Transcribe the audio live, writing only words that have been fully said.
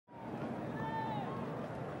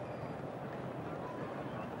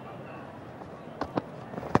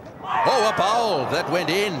Well, that went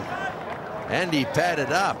in, and he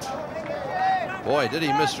padded up. Boy, did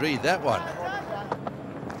he misread that one.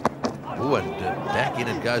 Oh, and back in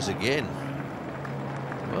it goes again.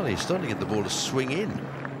 Well, he's starting to get the ball to swing in.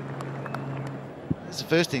 That's the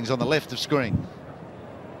first thing, he's on the left of screen.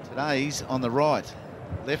 Today he's on the right.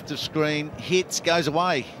 Left of screen, hits, goes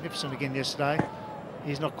away. Magnificent again yesterday.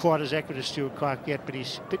 He's not quite as accurate as Stuart Clark yet, but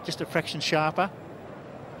he's just a fraction sharper.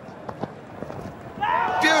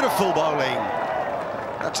 Beautiful bowling.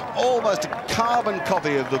 That's almost a carbon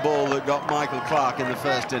copy of the ball that got Michael Clarke in the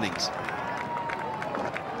first innings.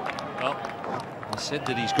 Well, he said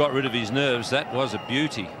that he's got rid of his nerves. That was a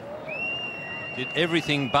beauty. Did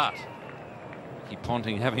everything but. Ricky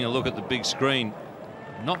Ponting having a look at the big screen.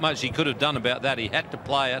 Not much he could have done about that. He had to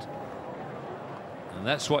play it. And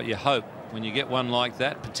that's what you hope when you get one like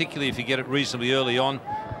that, particularly if you get it reasonably early on.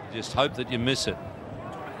 You just hope that you miss it.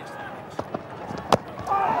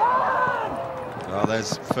 Well,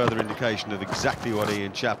 there's further indication of exactly what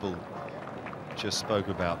Ian Chappell just spoke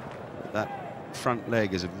about. That front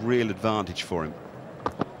leg is a real advantage for him.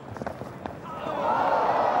 Well,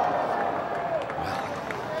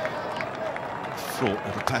 fraught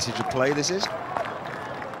little passage of play this is.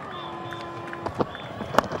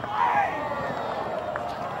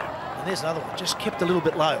 And there's another one, just kept a little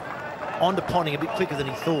bit low. On to Ponting a bit quicker than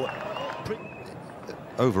he thought.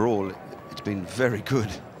 Overall, it's been very good.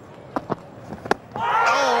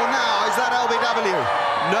 Oh, now, is that LBW?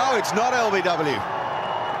 No, it's not LBW.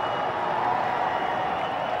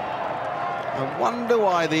 I wonder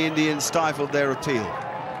why the Indians stifled their appeal.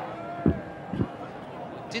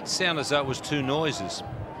 It did sound as though it was two noises.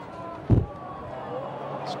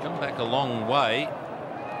 It's come back a long way.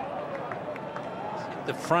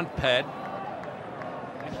 The front pad.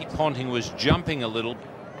 Ricky Ponting was jumping a little.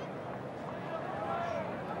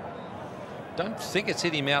 Don't think it's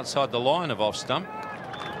hit him outside the line of off stump.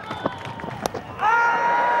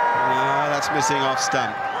 No, that's missing off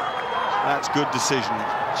stump. That's good decision.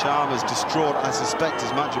 Sharma's distraught, I suspect,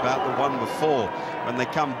 as much about the one before. When they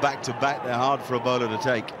come back to back, they're hard for a bowler to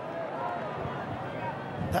take.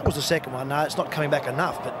 That was the second one. No, it's not coming back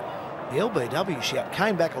enough, but the LBW shout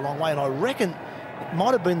came back a long way, and I reckon it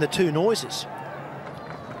might have been the two noises.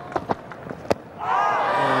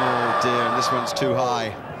 Oh dear, and this one's too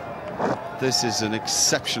high. This is an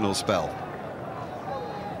exceptional spell.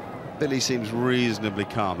 Billy seems reasonably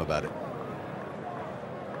calm about it.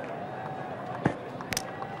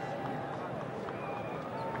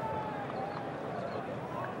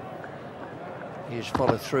 He's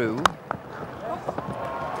followed through. And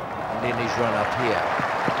then he's run up here.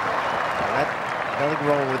 Now nothing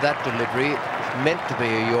wrong with that delivery. It was meant to be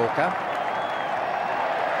a Yorker.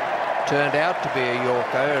 Turned out to be a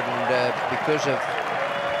Yorker, and because of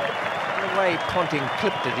the way Ponting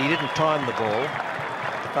clipped it, he didn't time the ball.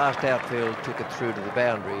 The fast outfield took it through to the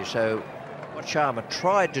boundary, so what Sharma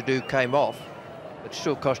tried to do came off, but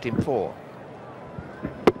still cost him 4.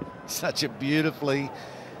 Such a beautifully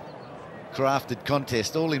crafted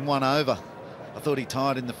contest, all in one over. I thought he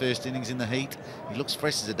tied in the first innings in the heat. He looks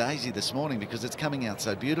fresh as a daisy this morning because it's coming out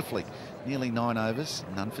so beautifully. Nearly 9 overs,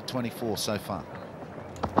 none for 24 so far.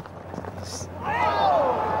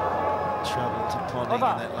 Trouble to Ponting in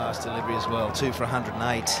that last delivery as well. 2 for 108.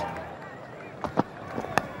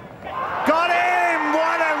 Got him!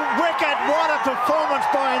 What a wicket! What a performance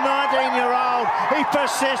by a 19-year-old. He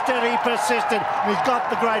persisted, and he's got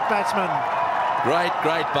the great batsman. Great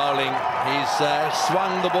bowling. He's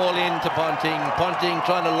swung the ball into Ponting. Ponting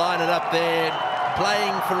trying to line it up there,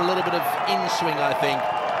 playing for a little bit of in-swing, I think.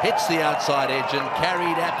 Hits the outside edge and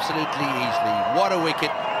carried absolutely easily. What a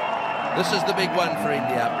wicket. This is the big one for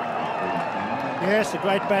India. Yes, the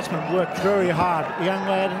great batsman worked very hard. The young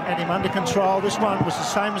lad had him under control. This one was the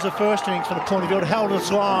same as the first innings from the point of view. It held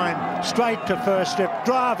its line straight to first strip.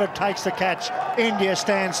 Driver takes the catch. India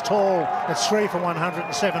stands tall. It's 3 for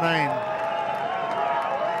 117.